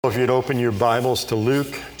If you'd open your Bibles to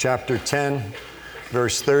Luke chapter 10,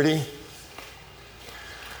 verse 30.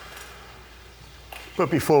 But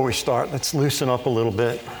before we start, let's loosen up a little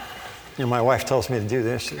bit. You know, my wife tells me to do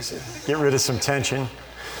this. She says, get rid of some tension.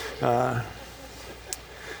 My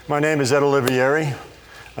name is Ed Olivieri.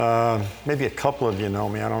 Maybe a couple of you know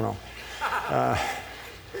me, I don't know.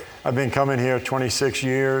 I've been coming here 26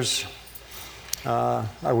 years.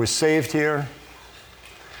 I was saved here,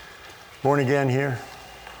 born again here.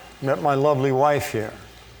 Met my lovely wife here.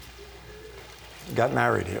 Got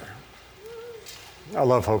married here. I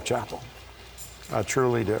love Hope Chapel. I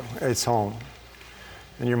truly do. It's home.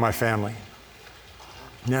 And you're my family.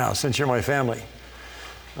 Now, since you're my family,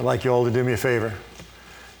 I'd like you all to do me a favor.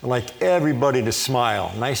 I'd like everybody to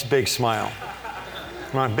smile. Nice big smile.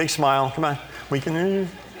 Come on, big smile. Come on. We can,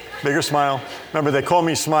 bigger smile. Remember, they call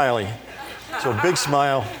me Smiley. So big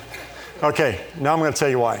smile. Okay, now I'm going to tell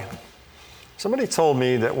you why. Somebody told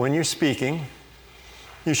me that when you're speaking,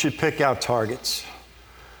 you should pick out targets,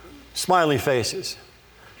 smiley faces,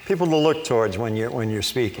 people to look towards when you're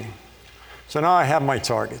speaking. So now I have my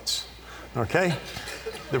targets, okay?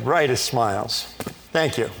 The brightest smiles.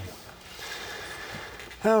 Thank you.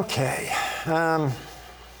 Okay. I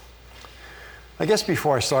guess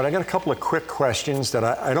before I start, I got a couple of quick questions that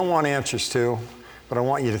I don't want answers to, but I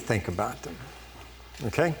want you to think about them,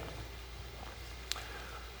 okay?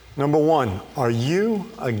 Number one, are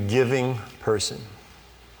you a giving person?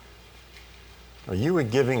 Are you a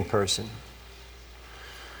giving person?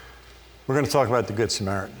 We're going to talk about the Good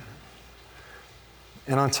Samaritan.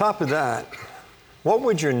 And on top of that, what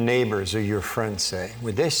would your neighbors or your friends say?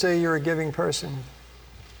 Would they say you're a giving person?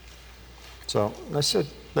 So let's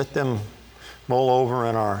let them mull over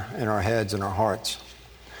in our heads and our hearts.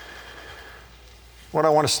 What I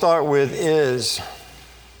want to start with is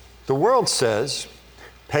the world says,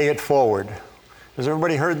 pay it forward. Has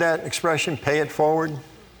everybody heard that expression, pay it forward?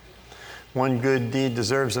 One good deed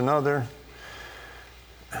deserves another.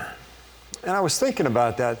 And I was thinking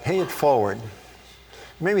about that, pay it forward.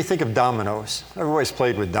 It made me think of dominoes. Everybody's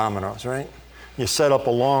played with dominoes, right? You set up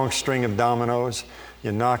a long string of dominoes,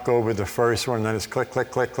 you knock over the first one, and then it's click,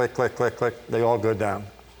 click, click, click, click, click, click. They all go down.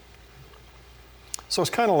 So it's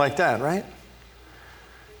kind of like that, right?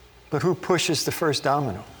 But who pushes the first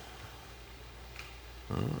domino?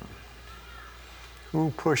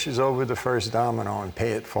 Who pushes over the first domino and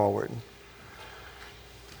pay it forward?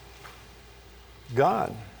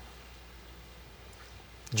 God.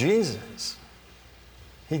 Jesus.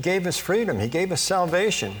 He gave us freedom. He gave us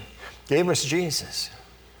salvation. Gave us Jesus.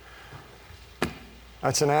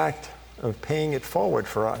 That's an act of paying it forward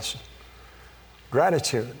for us.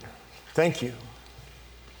 Gratitude. Thank you.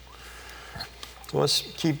 So let's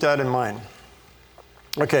keep that in mind.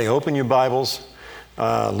 Okay, open your Bibles.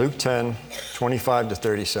 Luke 10, 25 to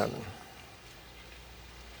 37.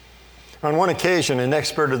 On one occasion, an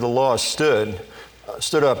expert of the law stood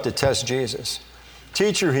up to test Jesus.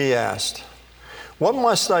 Teacher, he asked, what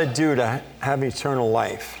must I do to have eternal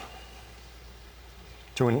life?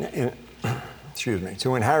 To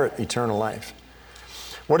inherit eternal life.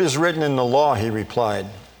 What is written in the law, he replied.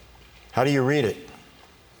 How do you read it?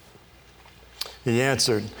 He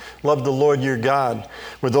answered, love the Lord your God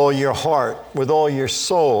with all your heart, with all your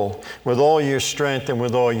soul, with all your strength, and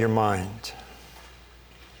with all your mind.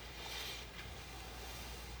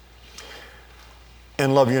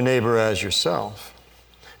 And love your neighbor as yourself.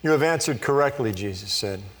 You have answered correctly, Jesus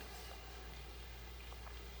said.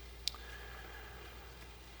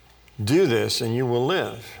 Do this and you will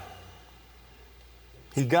live.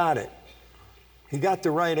 He got it. He got the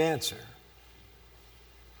right answer.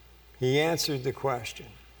 He answered the question.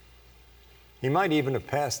 He might even have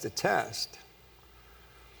passed the test,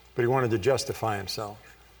 but he wanted to justify himself.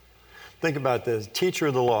 Think about this. Teacher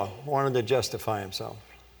of the law wanted to justify himself.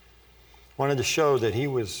 Wanted to show that he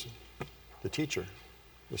was the teacher,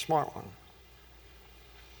 the smart one.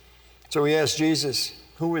 So he asked Jesus,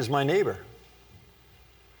 who is my neighbor?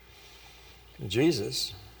 And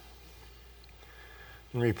Jesus,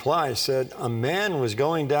 in reply, said, a man was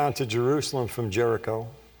going down to Jerusalem from Jericho.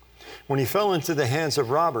 When he fell into the hands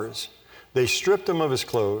of robbers, they stripped him of his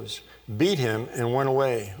clothes, beat him, and went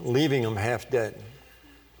away, leaving him half dead.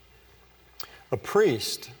 A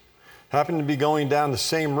priest happened to be going down the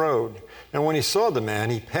same road, and when he saw the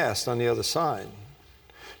man, he passed on the other side.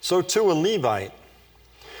 So too a Levite.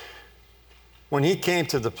 When he came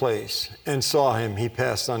to the place and saw him, he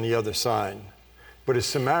passed on the other side. But a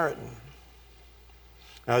Samaritan,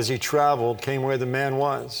 as he traveled, came where the man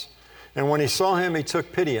was. And when he saw him, he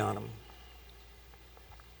took pity on him.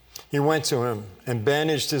 He went to him and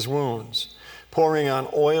bandaged his wounds, pouring on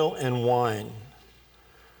oil and wine.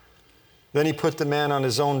 Then he put the man on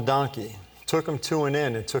his own donkey, took him to an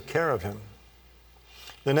inn, and took care of him.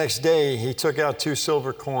 The next day, he took out 2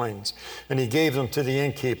 silver coins, and he gave them to the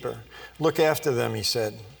innkeeper. Look after them, he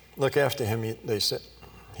said. Look after him,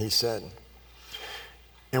 he said.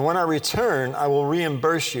 And when I return, I will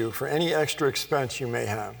reimburse you for any extra expense you may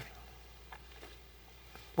have.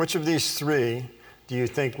 Which of these 3 do you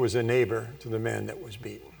think was a neighbor to the man that was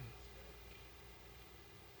beaten?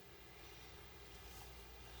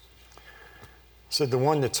 He said the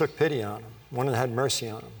one that took pity on him, one that had mercy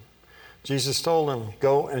on him. Jesus told him,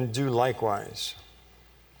 go and do likewise.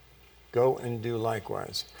 Go and do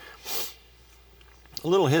likewise. A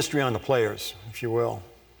little history on the players, if you will.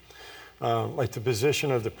 Like the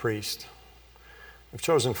position of the priest. I've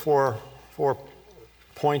chosen four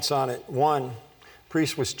points on it. 1,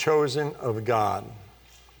 priest was chosen of God.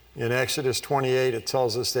 In Exodus 28, it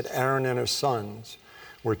tells us that Aaron and his sons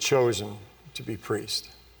were chosen to be priests.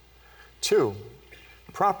 2,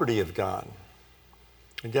 property of God.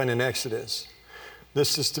 Again, in Exodus,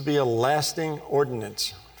 this is to be a lasting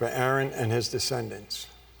ordinance for Aaron and his descendants.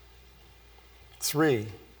 3,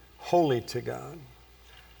 holy to God,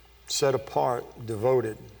 set apart,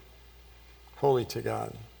 devoted, holy to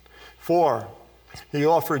God. 4, he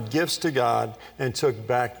offered gifts to God and took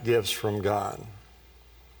back gifts from God.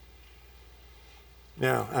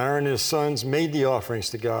 Now, Aaron and his sons made the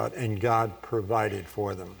offerings to God, and God provided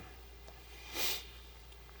for them.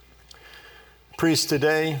 Priests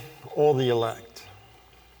today, all the elect,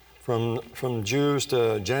 from Jews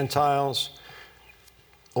to Gentiles,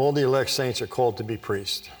 all the elect saints are called to be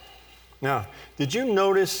priests. Now, did you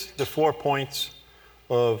notice the 4 points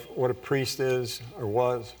of what a priest is or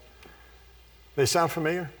was? They sound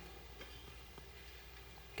familiar?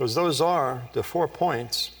 Because those are the 4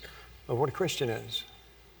 points of what a Christian is.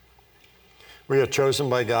 We are chosen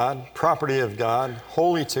by God, property of God,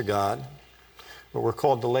 holy to God, but we're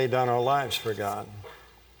called to lay down our lives for God.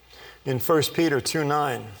 In 1 Peter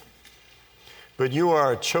 2:9, but you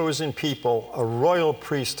are a chosen people, a royal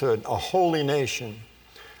priesthood, a holy nation,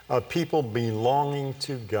 a people belonging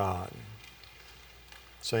to God.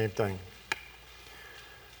 Same thing.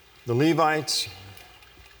 The Levites,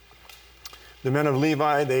 the men of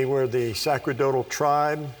Levi, they were the sacerdotal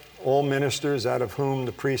tribe, all ministers out of whom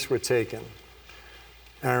the priests were taken,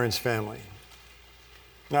 Aaron's family.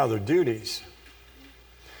 Now their duties.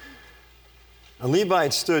 A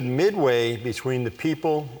Levite stood midway between the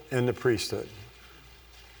people and the priesthood.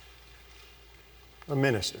 A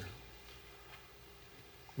minister.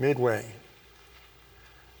 Midway.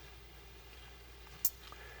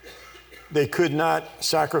 They could not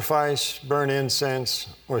sacrifice, burn incense,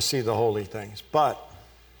 or see the holy things, but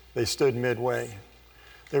they stood midway.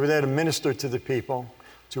 They were there to minister to the people,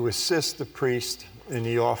 to assist the priest in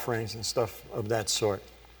the offerings and stuff of that sort.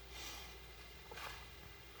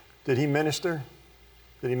 Did he minister?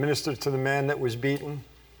 Did he minister to the man that was beaten?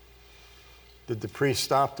 Did the priest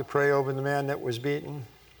stop to pray over the man that was beaten?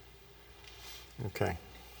 Okay.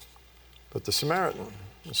 But the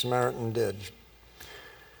Samaritan did.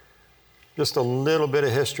 Just a little bit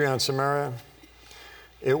of history on Samaria.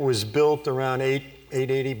 It was built around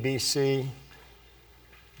 880 BC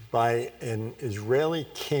by an Israeli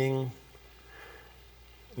king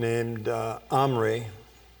named Omri,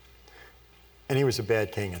 and he was a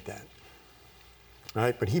bad king at that. All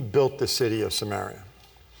right, but he built the city of Samaria.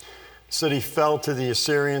 The city fell to the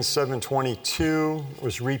Assyrians 722,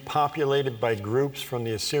 was repopulated by groups from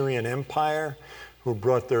the Assyrian Empire who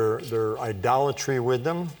brought their idolatry with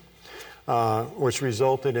them, which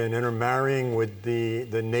resulted in intermarrying with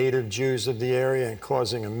the native Jews of the area and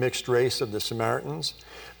causing a mixed race of the Samaritans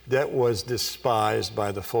that was despised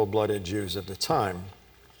by the full-blooded Jews of the time.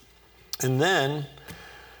 And then,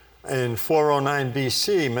 in 409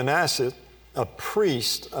 BC, Manasseh, a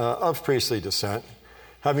priest of priestly descent,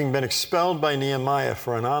 having been expelled by Nehemiah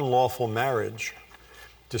for an unlawful marriage,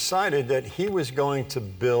 decided that he was going to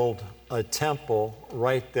build a temple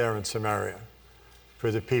right there in Samaria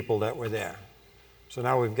for the people that were there. So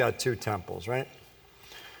now we've got 2 temples, right?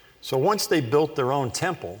 So once they built their own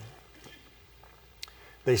temple,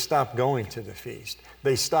 they stopped going to the feast.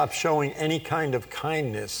 They stopped showing any kind of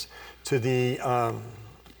kindness to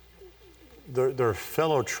their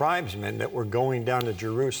fellow tribesmen that were going down to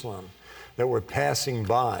Jerusalem, that were passing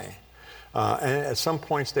by. And at some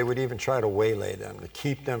points, they would even try to waylay them to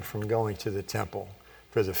keep them from going to the temple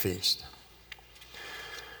for the feast.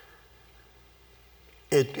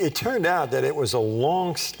 It turned out that it was a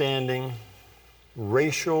long-standing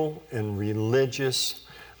racial and religious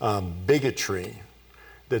bigotry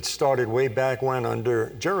that started way back when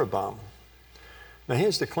under Jeroboam. Now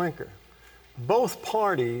here's the clinker. Both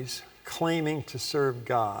parties claiming to serve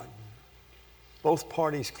God. Both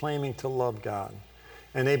parties claiming to love God.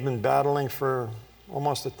 And they've been battling for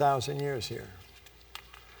almost 1,000 years here.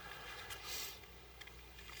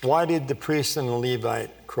 Why did the priest and the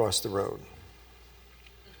Levite cross the road?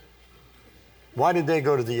 Why did they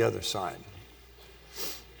go to the other side?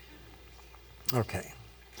 Okay.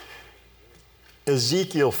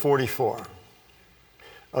 Ezekiel 44.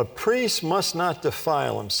 A priest must not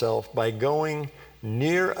defile himself by going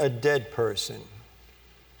near a dead person.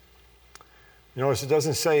 You notice it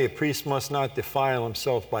doesn't say a priest must not defile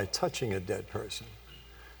himself by touching a dead person.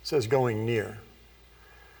 It says going near.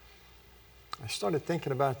 I started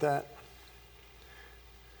thinking about that.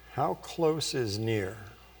 How close is near?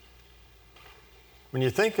 When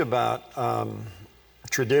you think about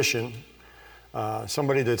tradition,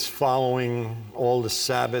 somebody that's following all the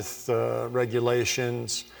Sabbath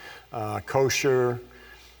regulations, kosher,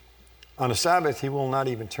 on a Sabbath he will not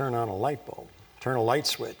even turn on a light bulb, turn a light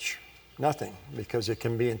switch, nothing, because it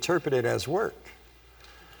can be interpreted as work.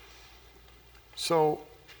 So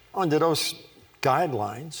under those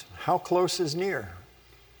guidelines, how close is near?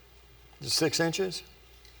 Is it 6 inches?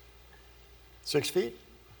 6 feet?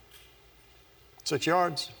 6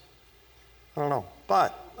 yards? I don't know.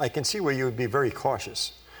 But I can see where you would be very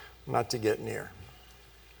cautious not to get near.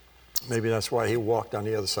 Maybe that's why he walked on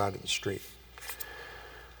the other side of the street.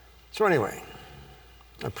 So anyway,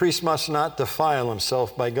 a priest must not defile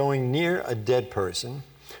himself by going near a dead person.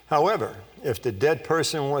 However, if the dead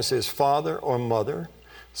person was his father or mother,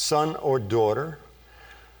 son or daughter,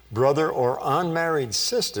 brother or unmarried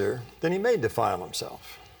sister, then he may defile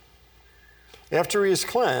himself. After he is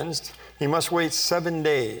cleansed, he must wait 7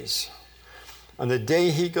 days. On the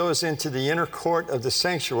day he goes into the inner court of the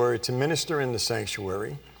sanctuary to minister in the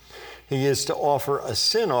sanctuary, he is to offer a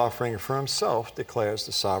sin offering for himself, declares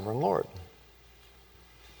the sovereign Lord.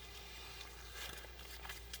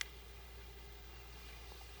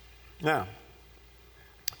 Now,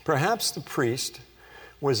 perhaps the priest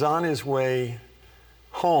was on his way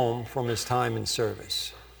home from his time in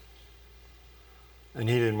service, and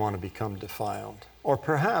he didn't want to become defiled. Or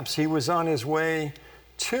perhaps he was on his way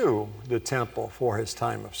to the temple for his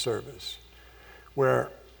time of service, where,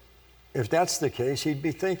 if that's the case, he'd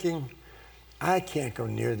be thinking, I can't go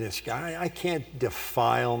near this guy. I can't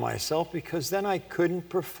defile myself because then I couldn't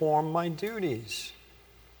perform my duties,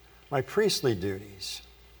 my priestly duties.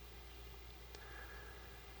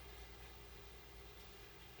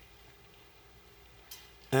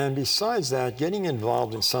 And besides that, getting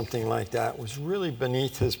involved in something like that was really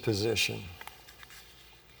beneath his position.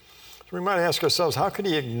 So we might ask ourselves, how could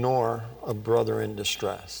he ignore a brother in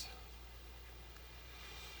distress?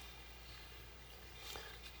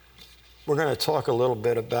 We're going to talk a little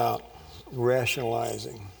bit about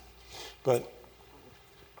rationalizing, but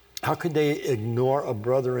how could they ignore a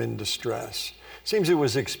brother in distress? Seems it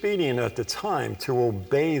was expedient at the time to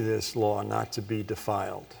obey this law, not to be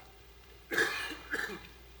defiled.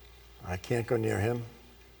 I can't go near him.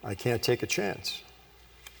 I can't take a chance.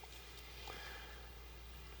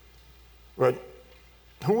 But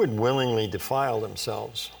who would willingly defile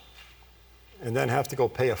themselves and then have to go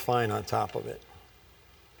pay a fine on top of it?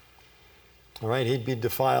 All right, he'd be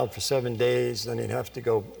defiled for 7 days, then he'd have to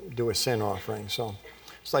go do a sin offering. So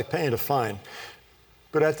it's like paying a fine.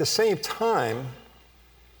 But at the same time,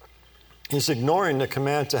 he's ignoring the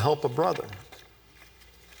command to help a brother.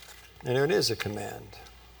 And it is a command.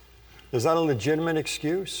 Is that a legitimate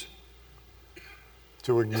excuse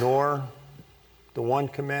to ignore the one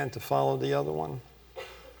command to follow the other one?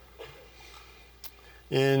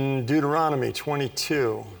 In Deuteronomy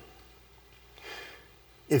 22,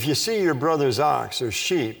 if you see your brother's ox or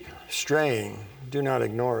sheep straying, do not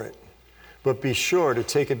ignore it, but be sure to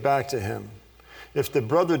take it back to him. If the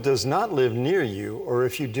brother does not live near you, or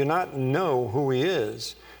if you do not know who he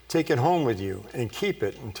is, take it home with you and keep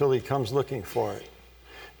it until he comes looking for it.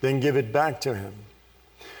 Then give it back to him.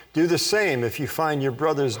 Do the same if you find your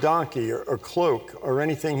brother's donkey or cloak or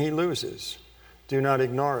anything he loses. Do not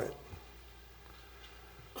ignore it.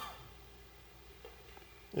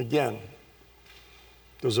 Again,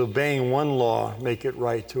 does obeying one law make it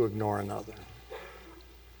right to ignore another?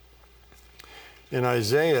 In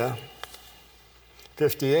Isaiah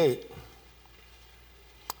 58,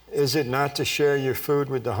 is it not to share your food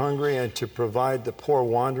with the hungry and to provide the poor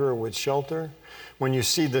wanderer with shelter? When you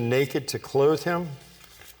see the naked, to clothe him?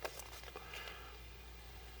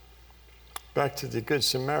 Back to the Good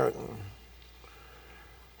Samaritan.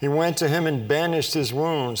 He went to him and bandaged his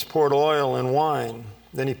wounds, poured oil and wine.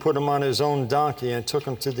 Then he put him on his own donkey and took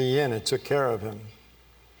him to the inn and took care of him.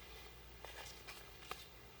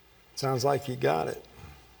 Sounds like he got it.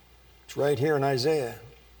 It's right here in Isaiah.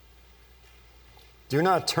 Do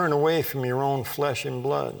not turn away from your own flesh and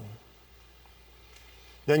blood.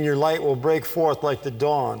 Then your light will break forth like the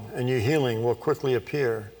dawn, and your healing will quickly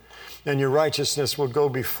appear. And your righteousness will go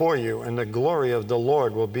before you, and the glory of the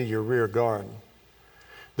Lord will be your rear guard.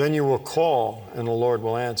 Then you will call, and the Lord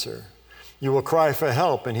will answer. You will cry for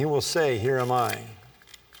help, and he will say, here am I.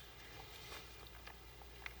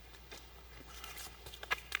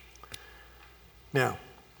 Now,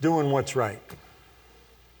 doing what's right.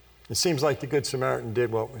 It seems like the Good Samaritan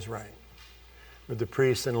did what was right. But the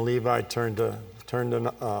priest and the Levite turned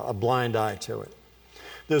a blind eye to it.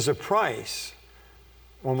 There's a price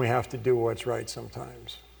when we have to do what's right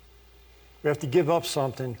sometimes. We have to give up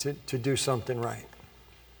something to do something right.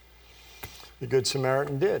 The Good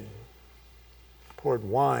Samaritan did. Poured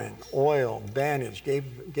wine, oil, bandage, gave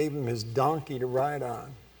him his donkey to ride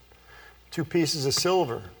on. 2 pieces of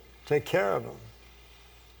silver, take care of him.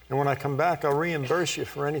 And when I come back, I'll reimburse you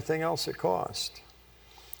for anything else it cost.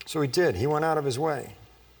 So he did. He went out of his way.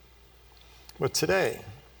 But today,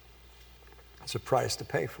 it's a price to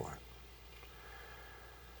pay for it.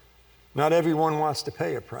 Not everyone wants to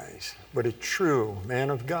pay a price, but a true man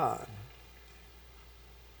of God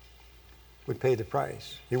would pay the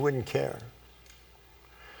price. He wouldn't care.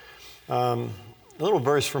 A little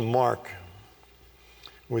verse from Mark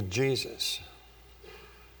with Jesus.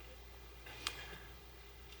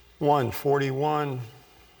 1:41.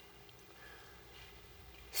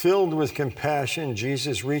 Filled with compassion,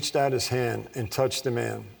 Jesus reached out his hand and touched the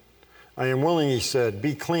man. I am willing, he said,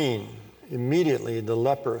 be clean. Immediately the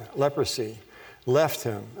leprosy left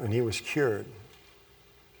him and he was cured.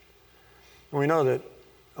 And we know that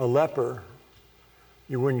a leper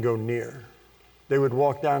you wouldn't go near. They would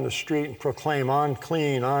walk down the street and proclaim,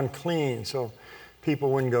 unclean, unclean, so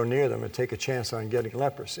people wouldn't go near them and take a chance on getting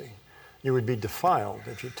leprosy. You would be defiled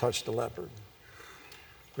if you touched a leper.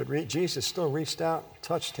 But Jesus still reached out,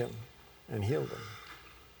 touched him, and healed him.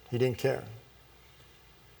 He didn't care.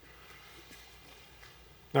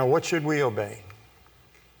 Now, what should we obey?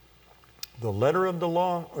 The letter of the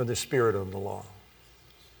law or the spirit of the law?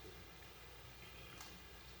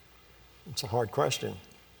 It's a hard question.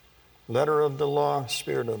 Letter of the law,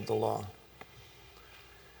 spirit of the law.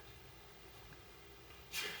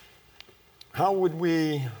 How would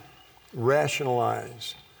we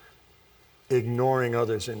rationalize ignoring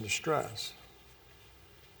others in distress?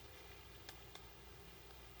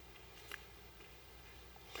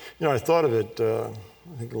 You know, I thought of it, I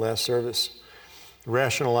think the last service,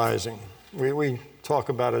 rationalizing. We talk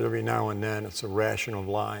about it every now and then. It's a ration of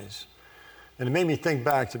lies. And it made me think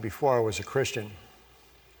back to before I was a Christian.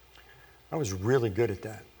 I was really good at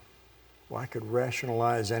that. Well, I could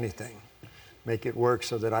rationalize anything, make it work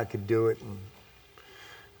so that I could do it.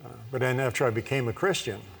 But then after I became a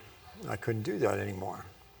Christian, I couldn't do that anymore.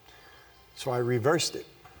 So I reversed it.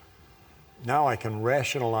 Now I can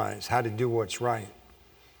rationalize how to do what's right,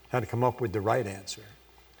 how to come up with the right answer.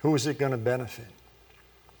 Who is it going to benefit?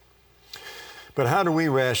 But how do we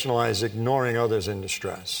rationalize ignoring others in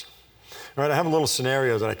distress? All right, I have a little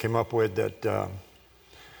scenario that I came up with that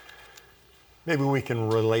maybe we can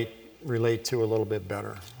relate to a little bit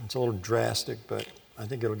better. It's a little drastic, but I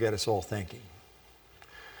think it'll get us all thinking.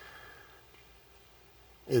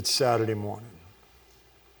 It's Saturday morning.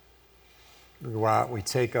 We go out, we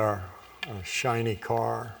take our shiny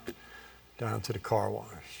car down to the car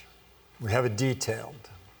wash. We have it detailed.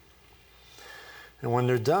 And when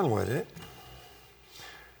they're done with it,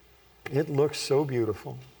 it looks so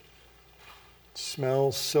beautiful. It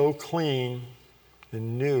smells so clean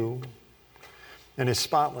and new, and it's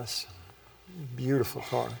spotless. Beautiful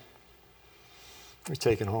car. We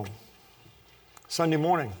take it home. Sunday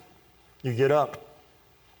morning, you get up,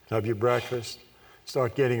 have your breakfast,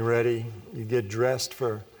 start getting ready. You get dressed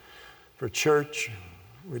for church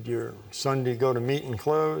with your Sunday go-to-meeting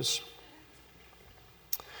clothes.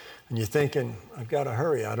 And you're thinking, I've got to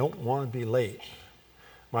hurry. I don't want to be late.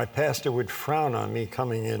 My pastor would frown on me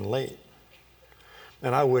coming in late.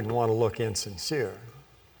 And I wouldn't want to look insincere.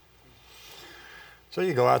 So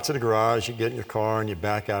you go out to the garage, you get in your car, and you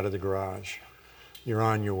back out of the garage. You're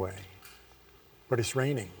on your way. But it's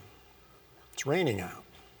raining. It's raining out.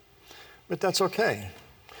 But that's okay.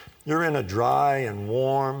 You're in a dry and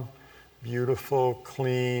warm, beautiful,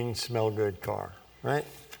 clean, smell good car, right?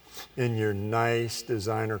 In your nice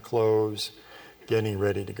designer clothes, getting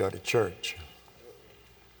ready to go to church.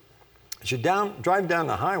 As you drive down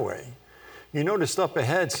the highway, you notice up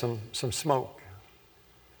ahead some smoke.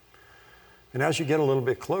 And as you get a little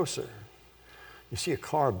bit closer, you see a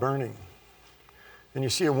car burning. And you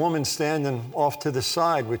see a woman standing off to the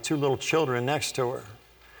side with 2 little children next to her.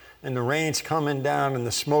 and the rain's coming down and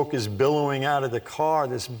the smoke is billowing out of the car,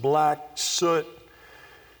 this black soot.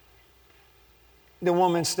 The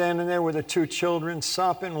woman standing there with her 2 children,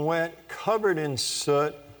 sopping wet, covered in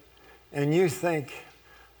soot, and you think,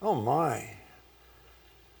 oh my,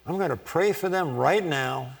 I'm going to pray for them right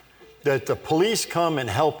now that the police come and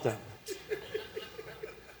help them.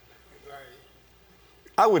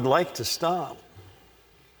 I would like to stop,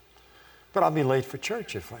 but I'll be late for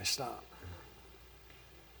church if I stop.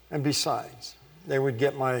 And besides, they would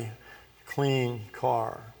get my clean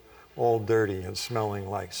car all dirty and smelling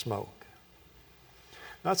like smoke.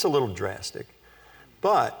 That's a little drastic,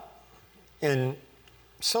 but in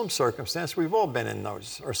some circumstance, we've all been in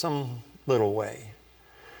those, or some little way.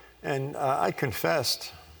 And I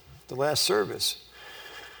confessed the last service.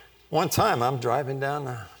 One time I'm driving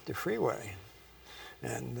down the freeway,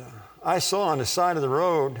 and I saw on the side of the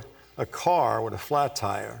road a car with a flat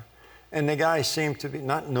tire, and the guy seemed to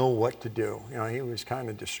not know what to do. You know, he was kind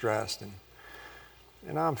of distressed,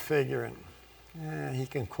 and I'm figuring, he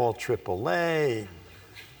can call AAA,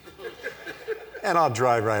 and I'll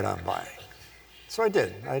drive right on by. So I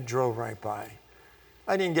did. I drove right by.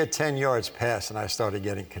 I didn't get 10 yards past, and I started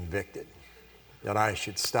getting convicted that I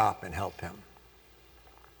should stop and help him.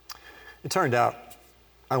 It turned out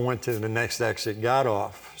I went to the next exit, got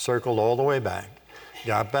off, circled all the way back,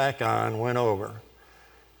 got back on, went over.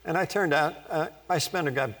 And I turned out, I spent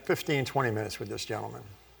about 15, 20 minutes with this gentleman.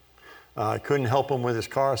 I couldn't help him with his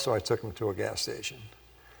car, so I took him to a gas station.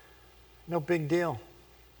 No big deal.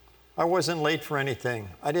 I wasn't late for anything.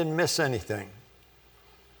 I didn't miss anything.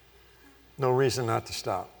 No reason not to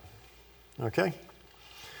stop. Okay?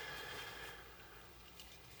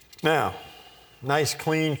 Now, nice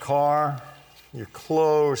clean car, your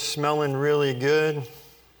clothes smelling really good.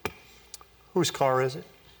 Whose car is it?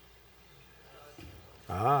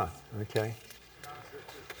 Ah, okay.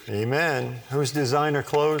 Amen. Whose designer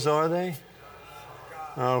clothes are they?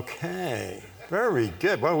 Okay, very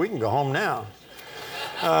good. Well, we can go home now.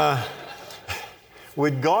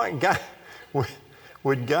 Would God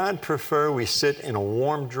prefer we sit in a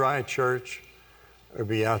warm, dry church or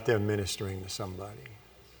be out there ministering to somebody?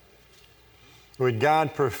 Would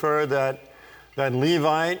God prefer that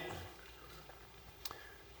Levite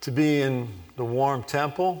to be in the warm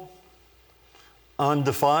temple,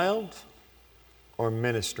 undefiled, or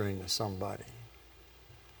ministering to somebody?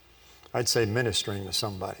 I'd say ministering to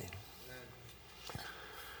somebody.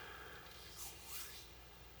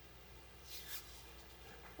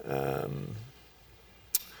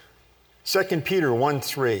 2 Peter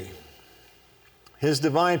 1:3. His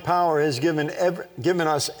divine power has given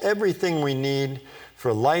us everything we need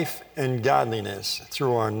for life and godliness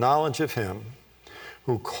through our knowledge of Him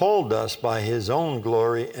who called us by His own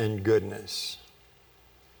glory and goodness.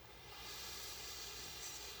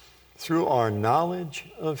 Through our knowledge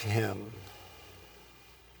of Him.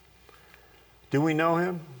 Do we know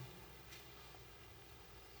Him?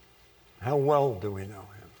 How well do we know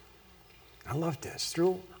Him? I love this.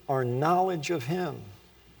 Through our knowledge of Him.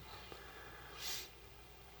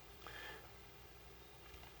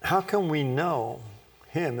 How can we know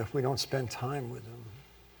Him if we don't spend time with Him?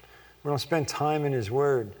 We don't spend time in His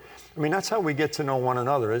Word. I mean, that's how we get to know one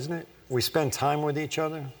another, isn't it? We spend time with each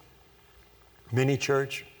other. Mini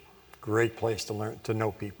church, great place to learn, to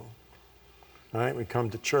know people. All right, we come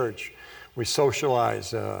to church. We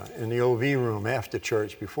socialize in the OV room after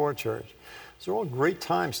church, before church. These are all great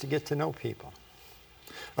times to get to know people.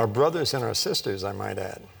 Our brothers and our sisters, I might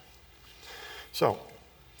add. So,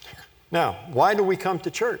 now, why do we come to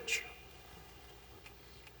church?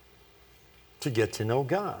 To get to know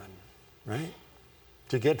God, right?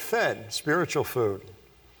 To get fed, spiritual food,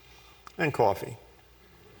 and coffee.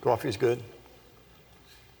 Coffee's good.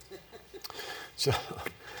 So,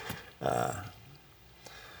 all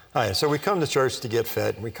right, so we come to church to get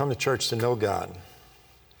fed. We come to church to know God.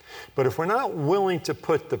 But if we're not willing to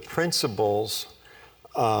put the principles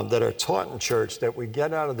that are taught in church that we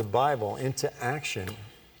get out of the Bible into action,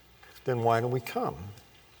 then why do we come?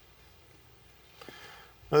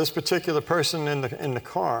 Now, this particular person in the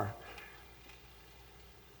car,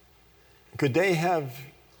 could they have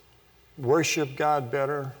worshiped God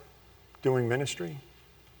better doing ministry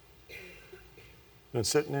than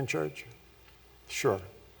sitting in church? Sure.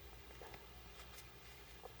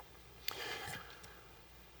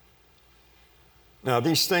 Now,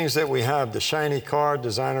 these things that we have, the shiny car,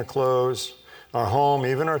 designer clothes, our home,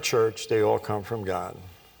 even our church, they all come from God.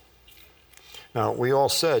 Now, we all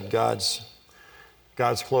said God's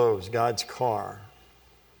clothes, God's car.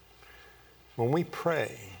 When we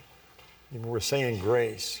pray, when we're saying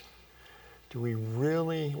grace, do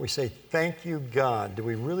we say, thank you, God. Do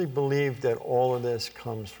we really believe that all of this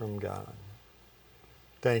comes from God?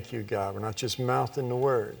 Thank you, God. We're not just mouthing the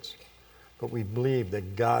words, but we believe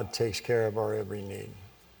that God takes care of our every need.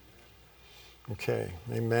 Okay,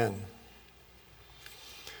 amen.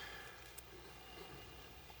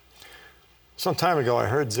 Some time ago, I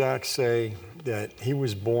heard Zach say that he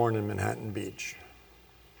was born in Manhattan Beach.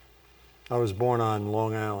 I was born on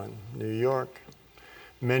Long Island, New York.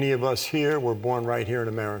 Many of us here were born right here in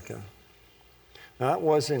America. Now, that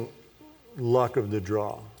wasn't luck of the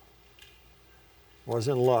draw. It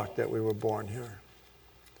wasn't luck that we were born here.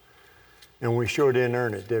 And we sure didn't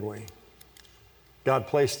earn it, did we? God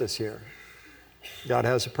placed us here. God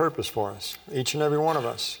has a purpose for us, each and every one of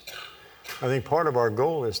us. I think part of our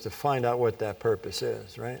goal is to find out what that purpose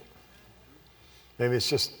is, right? Maybe it's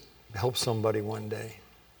just help somebody one day.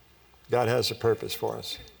 God has a purpose for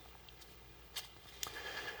us.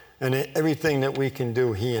 And everything that we can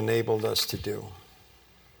do, He enabled us to do.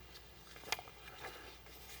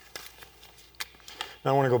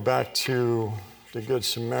 Now I want to go back to the Good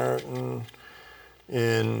Samaritan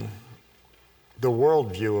in the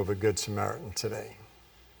worldview of a Good Samaritan today.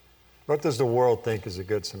 What does the world think is a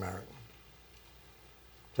Good Samaritan?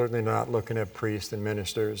 Certainly not looking at priests and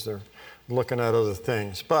ministers. They're looking at other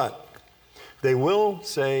things. But they will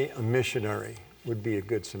say a missionary would be a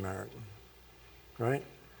Good Samaritan, right?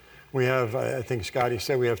 We have, I think Scotty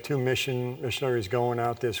said, we have 2 missionaries going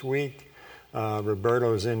out this week.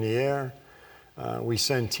 Roberto's in the air. We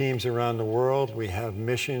send teams around the world. We have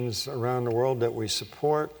missions around the world that we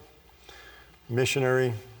support.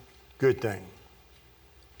 Missionary, good thing.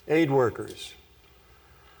 Aid workers,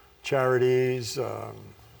 charities,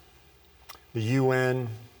 the UN,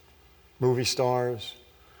 movie stars,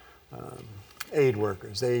 aid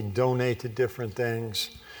workers. They donate to different things.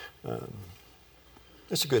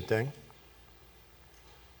 It's a good thing.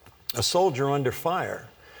 A soldier under fire,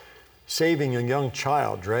 saving a young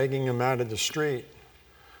child, dragging him out of the street,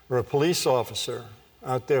 or a police officer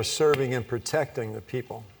out there serving and protecting the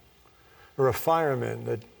people, or a fireman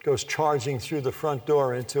that goes charging through the front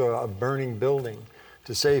door into a burning building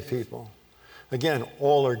to save people. Again,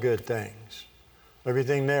 all are good things.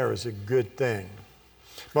 Everything there is a good thing.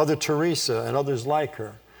 Mother Teresa and others like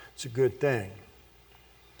her, it's a good thing.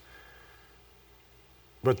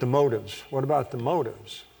 But the motives, what about the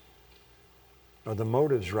motives? Are the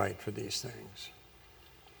motives right for these things?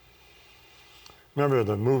 Remember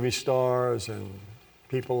the movie stars and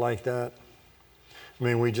people like that? I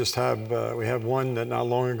mean, we have one that not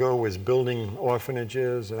long ago was building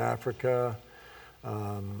orphanages in Africa.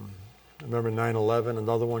 I remember 9/11,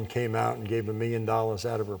 another one came out and gave $1 million out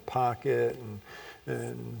of her pocket,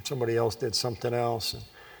 and somebody else did something else.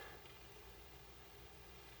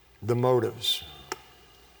 The motives.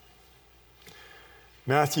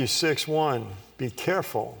 Matthew 6:1, be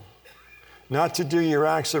careful not to do your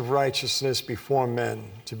acts of righteousness before men,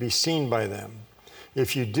 to be seen by them.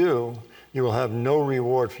 If you do, you will have no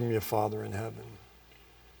reward from your Father in heaven.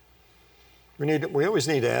 We always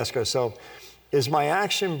need to ask ourselves, is my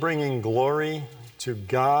action bringing glory to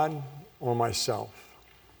God or myself?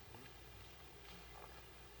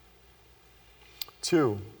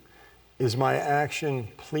 2, is my action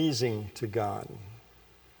pleasing to God?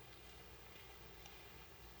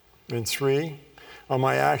 And 3, are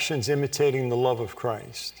my actions imitating the love of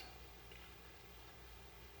Christ?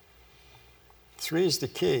 3 is the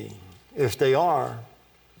key. If they are,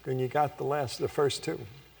 then you got the first 2.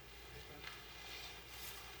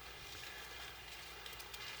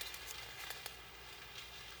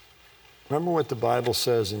 Remember what the Bible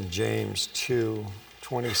says in James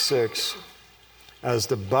 2:26. As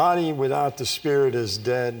the body without the spirit is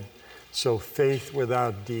dead, so faith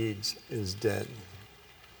without deeds is dead.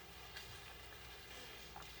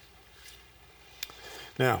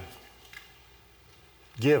 Now,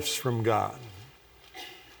 gifts from God.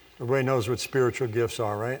 Everybody knows what spiritual gifts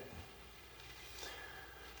are, right?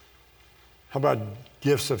 How about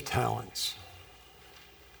gifts of talents?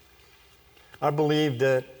 I believe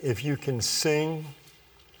that if you can sing,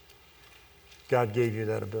 God gave you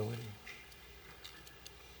that ability.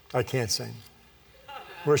 I can't sing.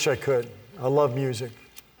 Wish I could. I love music.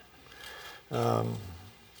 And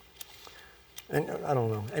I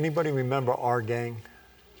don't know. Anybody remember Our Gang?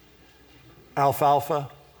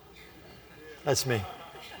 Alfalfa? That's me.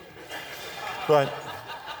 But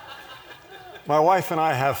my wife and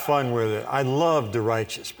I have fun with it. I love the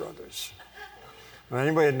Righteous Brothers.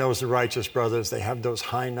 Anybody that knows the Righteous Brothers, they have those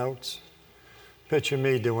high notes. Picture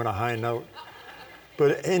me doing a high note.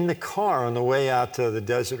 But in the car on the way out to the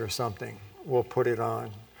desert or something, we'll put it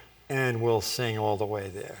on and we'll sing all the way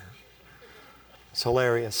there. It's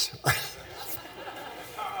hilarious.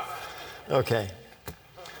 Okay.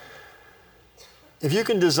 If you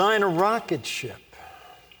can design a rocket ship,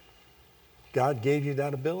 God gave you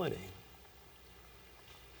that ability.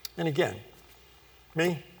 And again,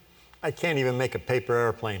 me, I can't even make a paper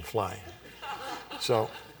airplane fly. So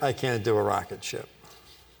I can't do a rocket ship.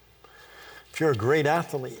 If you're a great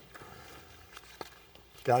athlete,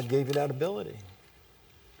 God gave you that ability.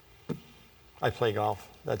 I play golf.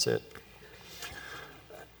 That's it.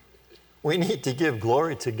 We need to give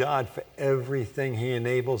glory to God for everything He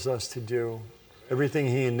enables us to do, everything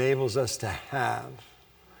He enables us to have.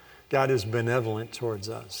 God is benevolent towards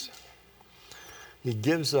us. He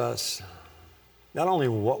gives us not only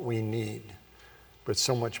what we need, but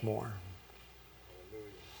so much more.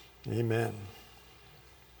 Amen.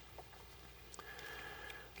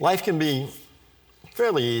 Life can be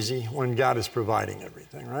fairly easy when God is providing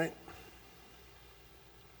everything, right?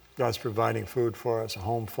 God's providing food for us, a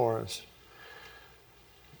home for us.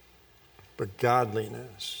 But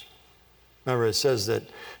godliness. Remember, it says that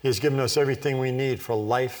He's given us everything we need for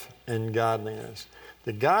life and godliness.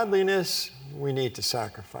 The godliness, we need to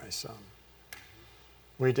sacrifice some.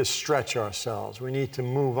 We need to stretch ourselves. We need to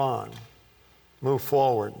move on, move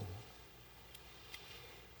forward.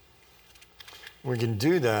 We can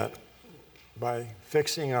do that by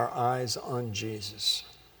fixing our eyes on Jesus.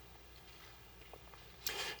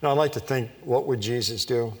 Now, I'd like to think, what would Jesus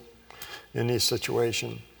do in this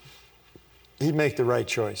situation? He'd make the right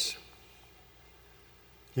choice.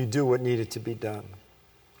 He'd do what needed to be done.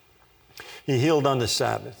 He healed on the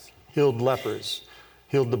Sabbath, healed lepers,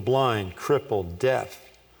 healed the blind, crippled, deaf.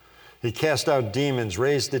 He cast out demons,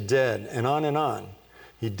 raised the dead, and on and on.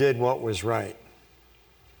 He did what was right.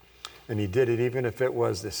 And He did it even if it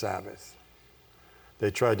was the Sabbath.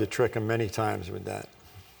 They tried to trick Him many times with that.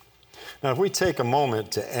 Now, if we take a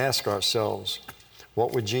moment to ask ourselves,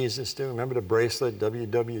 what would Jesus do? Remember the bracelet,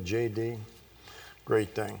 WWJD?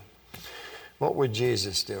 Great thing. What would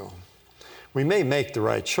Jesus do? We may make the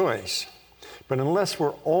right choice, but unless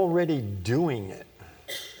we're already doing it,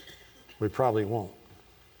 we probably won't.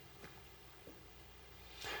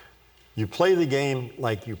 You play the game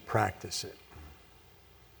like you practice it.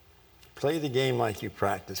 Play the game like you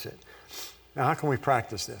practice it. Now, how can we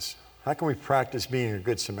practice this? How can we practice being a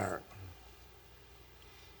good Samaritan?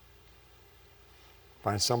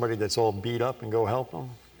 Find somebody that's all beat up and go help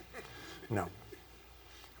them? No.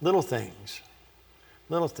 Little things.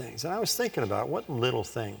 Little things. And I was thinking about what little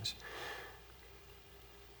things.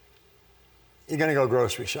 You're going to go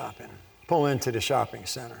grocery shopping. Pull into the shopping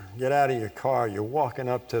center. Get out of your car. You're walking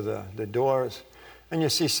up to the doors, and you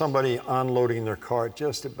see somebody unloading their cart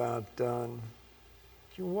just about done.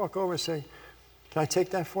 You walk over and say, "Can I take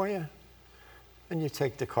that for you?" And you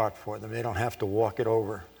take the cart for them. They don't have to walk it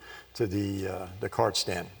over to the cart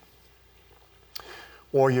stand.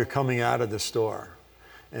 Or you're coming out of the store,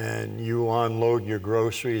 and you unload your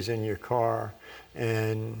groceries in your car,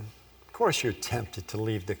 and of course you're tempted to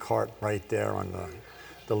leave the cart right there on the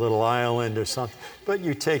little island or something. But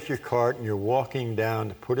you take your cart and you're walking down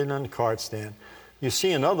to put it on the cart stand. You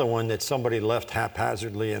see another one that somebody left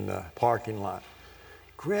haphazardly in the parking lot.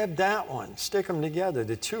 Grab that one, stick them together.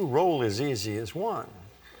 The two roll as easy as one.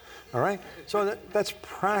 All right? So that's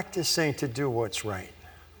practicing to do what's right.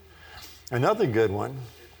 Another good one,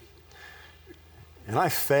 and I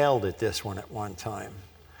failed at this one at one time.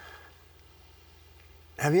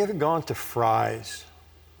 Have you ever gone to Fry's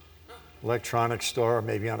electronics store,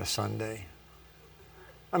 maybe on a Sunday?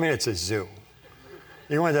 I mean, it's a zoo.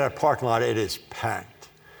 You went to that parking lot, it is packed.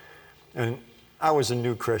 And I was a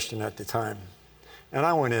new Christian at the time. And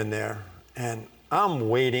I went in there, and I'm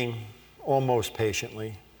waiting almost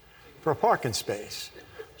patiently for a parking space.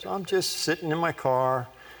 So I'm just sitting in my car,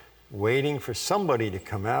 waiting for somebody to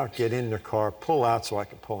come out, get in their car, pull out so I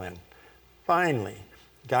can pull in. Finally,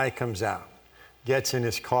 guy comes out, gets in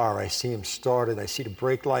his car. I see him started. I see the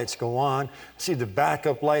brake lights go on. I see the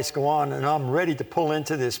backup lights go on, and I'm ready to pull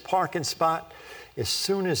into this parking spot. As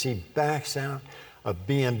soon as he backs out, a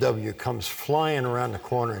BMW comes flying around the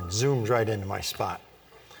corner and zooms right into my spot.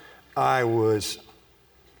 I was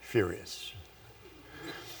furious.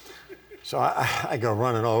 So I go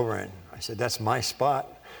running over, and I said, "That's my spot."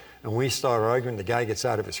 And we start arguing. The guy gets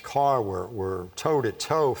out of his car. We're toe to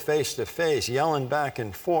toe, face to face, yelling back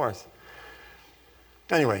and forth.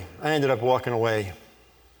 Anyway, I ended up walking away,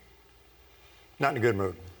 not in a good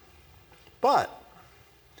mood. But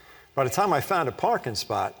by the time I found a parking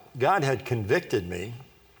spot, God had convicted me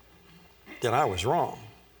that I was wrong,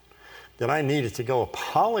 that I needed to go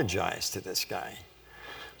apologize to this guy.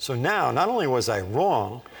 So now, not only was I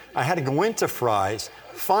wrong, I had to go into Fry's,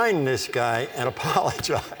 find this guy, and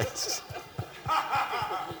apologize.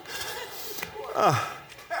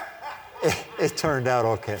 It turned out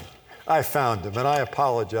okay. I found him, and I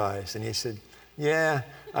apologized. And he said, yeah,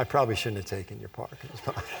 I probably shouldn't have taken your parking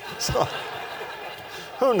spot. So,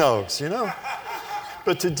 who knows, you know?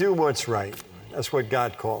 But to do what's right, that's what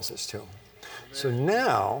God calls us to. So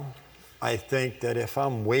now, I think that if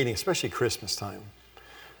I'm waiting, especially Christmas time,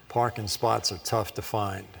 parking spots are tough to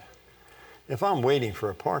find. If I'm waiting for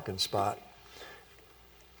a parking spot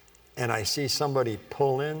and I see somebody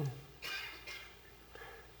pull in,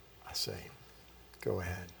 I say, go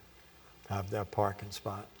ahead, have that parking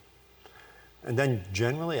spot. And then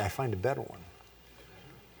generally I find a better one.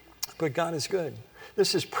 But God is good.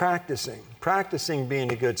 This is practicing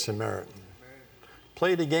being a good Samaritan.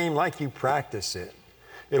 Play the game like you practice it.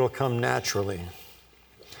 It'll come naturally.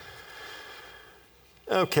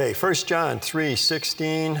 Okay, 1 John 3,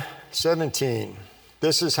 16, 17.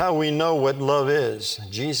 This is how we know what love is.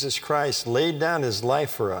 Jesus Christ laid down his life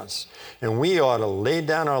for us, and we ought to lay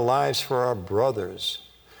down our lives for our brothers.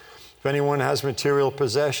 If anyone has material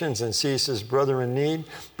possessions and sees his brother in need,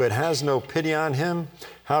 but has no pity on him,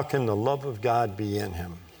 how can the love of God be in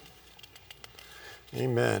him?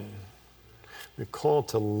 Amen. We're called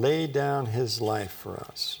to lay down his life for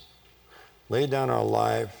us. Lay down our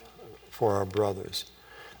life for our brothers.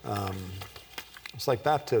 It's like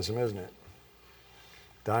baptism, isn't it?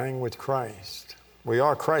 Dying with Christ. We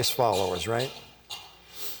are Christ followers, right?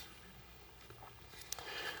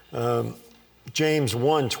 James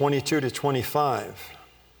 1, 22 to 25.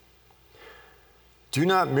 Do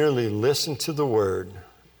not merely listen to the word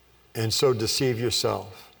and so deceive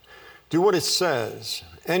yourself. Do what it says.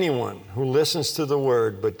 Anyone who listens to the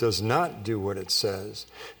word but does not do what it says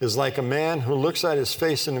is like a man who looks at his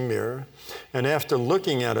face in a mirror and after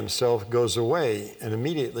looking at himself goes away and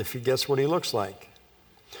immediately forgets what he looks like.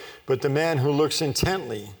 But the man who looks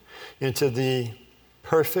intently into the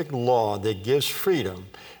perfect law that gives freedom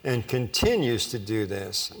and continues to do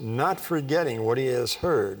this, not forgetting what he has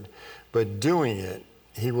heard, but doing it,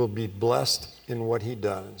 he will be blessed in what he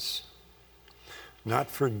does.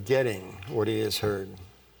 Not forgetting what he has heard.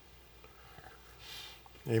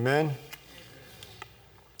 Amen?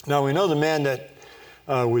 Now we know the man that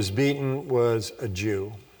was beaten was a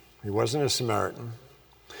Jew. He wasn't a Samaritan.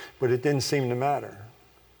 But it didn't seem to matter.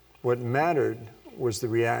 What mattered was the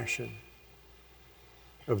reaction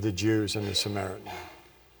of the Jews and the Samaritan.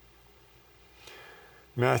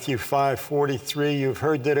 Matthew 5:43, you've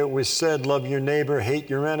heard that it was said, love your neighbor,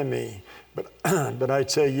 hate your enemy. But I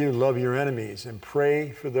tell you, love your enemies and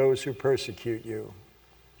pray for those who persecute you.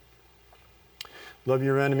 Love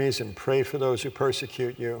your enemies and pray for those who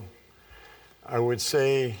persecute you. I would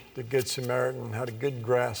say the Good Samaritan had a good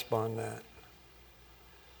grasp on that.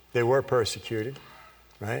 They were persecuted,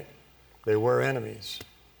 right? They were enemies.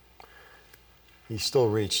 He still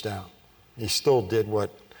reached out. He still did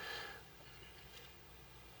what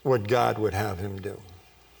God would have him do.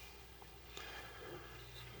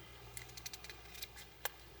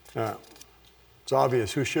 Now, it's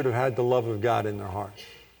obvious who should have had the love of God in their heart.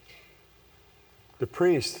 The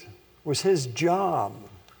priest was his job.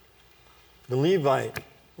 The Levite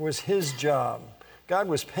was his job. God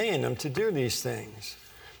was paying them to do these things,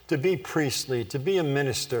 to be priestly, to be a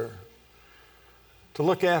minister, to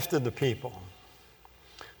look after the people.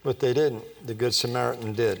 But they didn't. The Good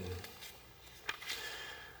Samaritan did.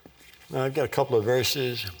 Now, I've got a couple of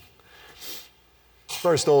verses.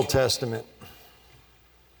 First, Old Testament.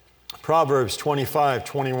 Proverbs 25,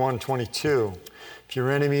 21, 22. If your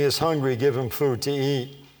enemy is hungry, give him food to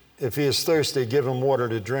eat. If he is thirsty, give him water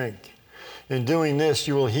to drink. In doing this,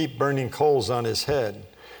 you will heap burning coals on his head,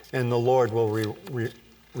 and the Lord will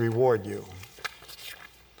reward you.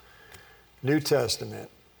 New Testament,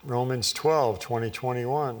 Romans 12, 20,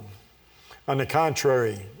 21. On the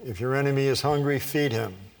contrary, if your enemy is hungry, feed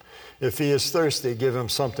him. If he is thirsty, give him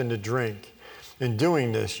something to drink. In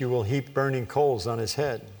doing this, you will heap burning coals on his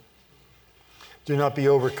head. Do not be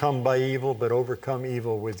overcome by evil, but overcome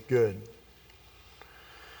evil with good.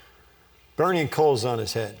 Burning coals on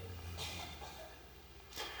his head.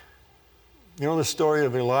 You know the story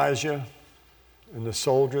of Elijah and the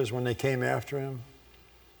soldiers when they came after him?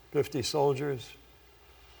 50 soldiers.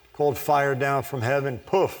 Called fire down from heaven,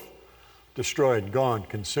 poof, destroyed, gone,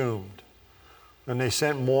 consumed. And they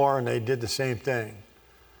sent more and they did the same thing.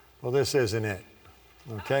 Well, this isn't it,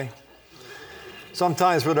 okay?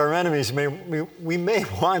 Sometimes with our enemies, we may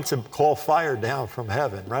want to call fire down from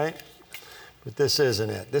heaven, right? But this isn't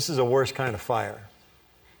it. This is a worse kind of fire.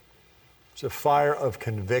 It's a fire of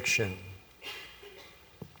conviction.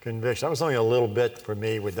 Conviction. That was only a little bit for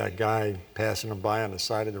me with that guy passing him by on the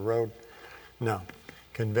side of the road. No.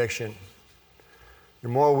 Conviction. The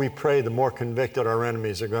more we pray, the more convicted our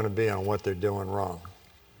enemies are going to be on what they're doing wrong.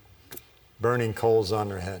 Burning coals on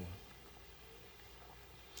their head.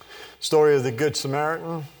 Story of the Good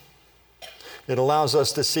Samaritan. It allows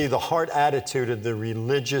us to see the heart attitude of the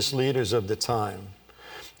religious leaders of the time.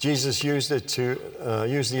 Jesus used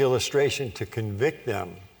the illustration to convict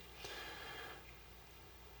them.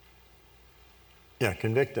 Yeah,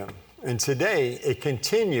 convict them. And today, it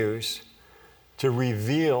continues to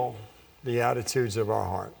reveal the attitudes of our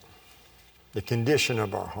heart, the condition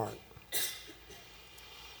of our heart.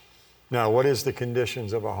 Now, what is the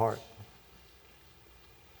conditions of our heart?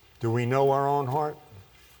 Do we know our own heart?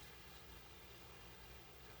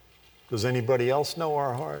 Does anybody else know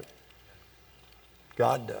our heart?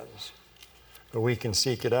 God does. But we can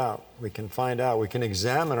seek it out. We can find out. We can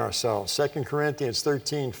examine ourselves. 2 Corinthians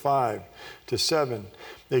 13, 5-7.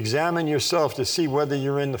 Examine yourself to see whether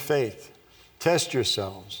you're in the faith. Test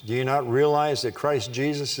yourselves. Do you not realize that Christ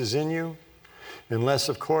Jesus is in you? Unless,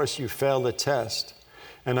 of course, you fail the test.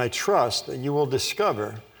 And I trust that you will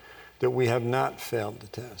discover that we have not failed the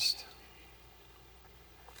test.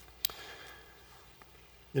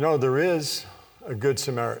 You know, there is a Good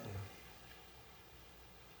Samaritan.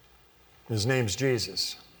 His name's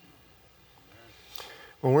Jesus.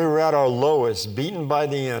 When we were at our lowest, beaten by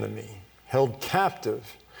the enemy, held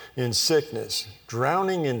captive in sickness,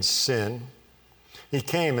 drowning in sin, he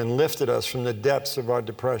came and lifted us from the depths of our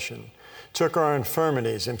depression, took our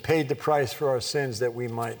infirmities, and paid the price for our sins that we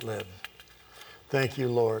might live. Thank you,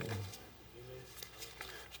 Lord.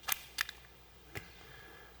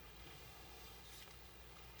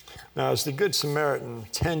 Now, as the Good Samaritan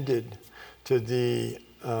tended to the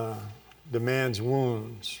man's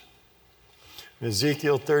wounds, in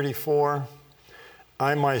Ezekiel 34,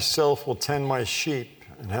 I myself will tend my sheep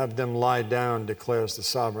and have them lie down, declares the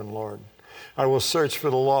sovereign Lord. I will search for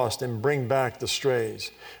the lost and bring back the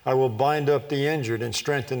strays. I will bind up the injured and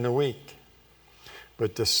strengthen the weak.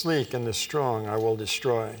 But the sleek and the strong I will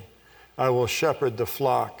destroy. I will shepherd the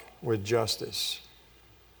flock with justice.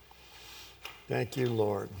 Thank you,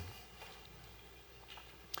 Lord.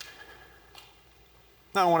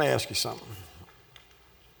 Now I want to ask you something.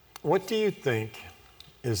 What do you think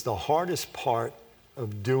is the hardest part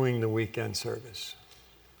of doing the weekend service?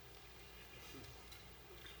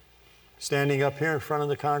 Standing up here in front of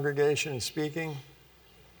the congregation and speaking?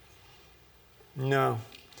 No.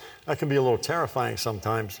 That can be a little terrifying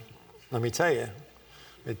sometimes. Let me tell you,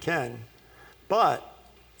 it can. But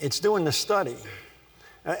it's doing the study.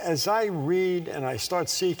 As I read and I start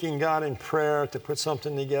seeking God in prayer to put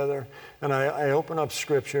something together, and I open up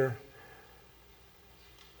Scripture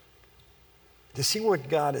to see what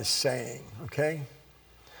God is saying, okay?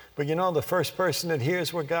 But you know, the first person that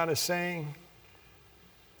hears what God is saying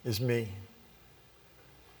is me.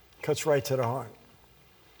 Cuts right to the heart.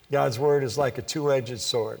 God's word is like a two-edged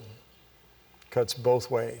sword. Cuts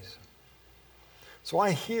both ways. So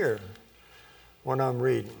I hear when I'm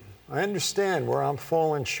reading. I understand where I'm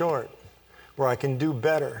falling short, where I can do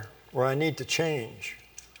better, where I need to change.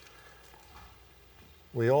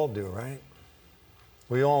 We all do, right?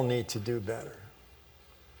 We all need to do better.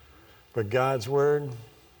 But God's word,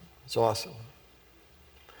 it's awesome.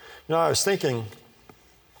 You know, I was thinking,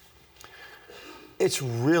 it's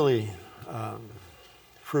really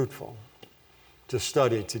fruitful to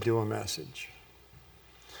study, to do a message.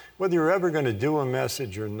 Whether you're ever going to do a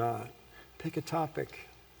message or not, pick a topic.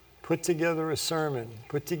 Put together a sermon.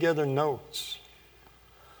 Put together notes.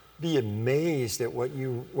 Be amazed at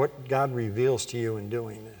what God reveals to you in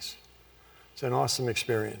doing this. It's an awesome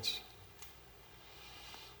experience.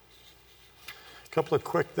 A couple of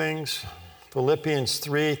quick things. Philippians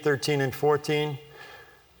 3:13-14.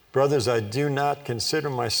 Brothers, I do not consider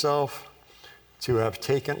myself to have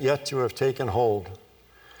taken hold.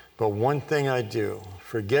 But one thing I do,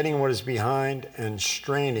 forgetting what is behind and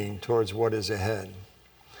straining towards what is ahead.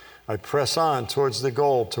 I press on towards the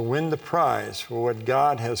goal to win the prize for what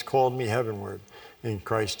God has called me heavenward in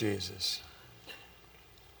Christ Jesus.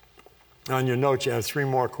 On your note, you have 3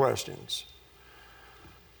 more questions.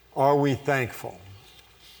 Are we thankful?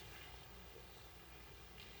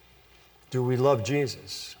 Do we love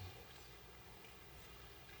Jesus?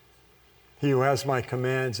 He who has my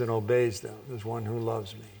commands and obeys them is one who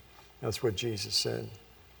loves me. That's what Jesus said.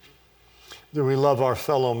 Do we love our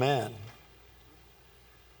fellow man?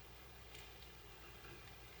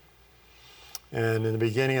 And in the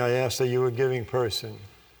beginning, I asked, are you a giving person?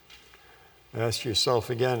 Ask yourself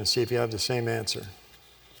again and see if you have the same answer.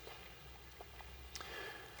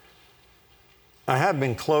 I have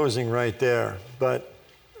been closing right there, but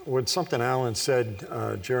with something Alan said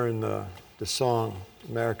during the song,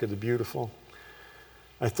 America the Beautiful,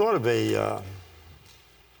 I thought of a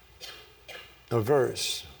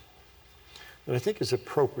verse that I think is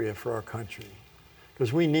appropriate for our country,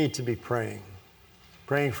 because we need to be praying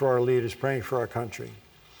for our leaders, praying for our country.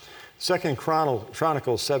 2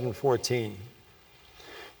 Chronicles 7:14.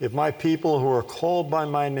 If my people who are called by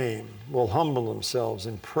my name will humble themselves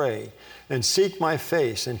and pray and seek my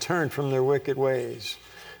face and turn from their wicked ways,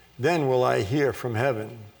 then will I hear from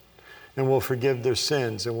heaven and will forgive their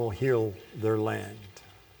sins and will heal their land.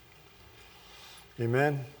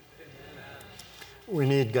 Amen? We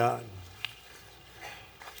need God.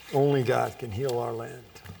 Only God can heal our land.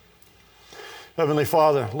 Heavenly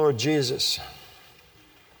Father, Lord Jesus,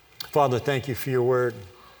 Father, thank you for your word.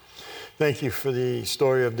 Thank you for the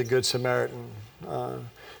story of the Good Samaritan.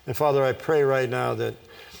 And Father, I pray right now that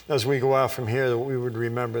as we go out from here, that we would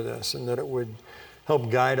remember this and that it would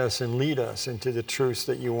help guide us and lead us into the truths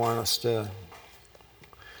that you want us to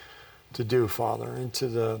do, Father, into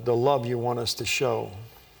the love you want us to show,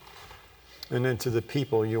 and into the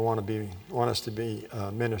people you want us to be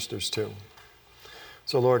ministers to.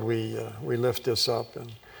 So, Lord, we lift this up.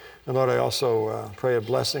 And Lord, I also pray a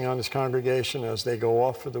blessing on this congregation as they go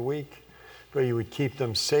off for the week. Pray you would keep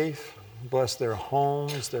them safe, bless their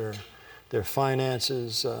homes, their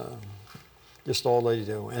finances, just all they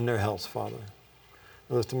do, and their health, Father.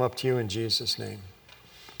 I lift them up to you in Jesus' name.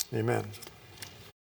 Amen.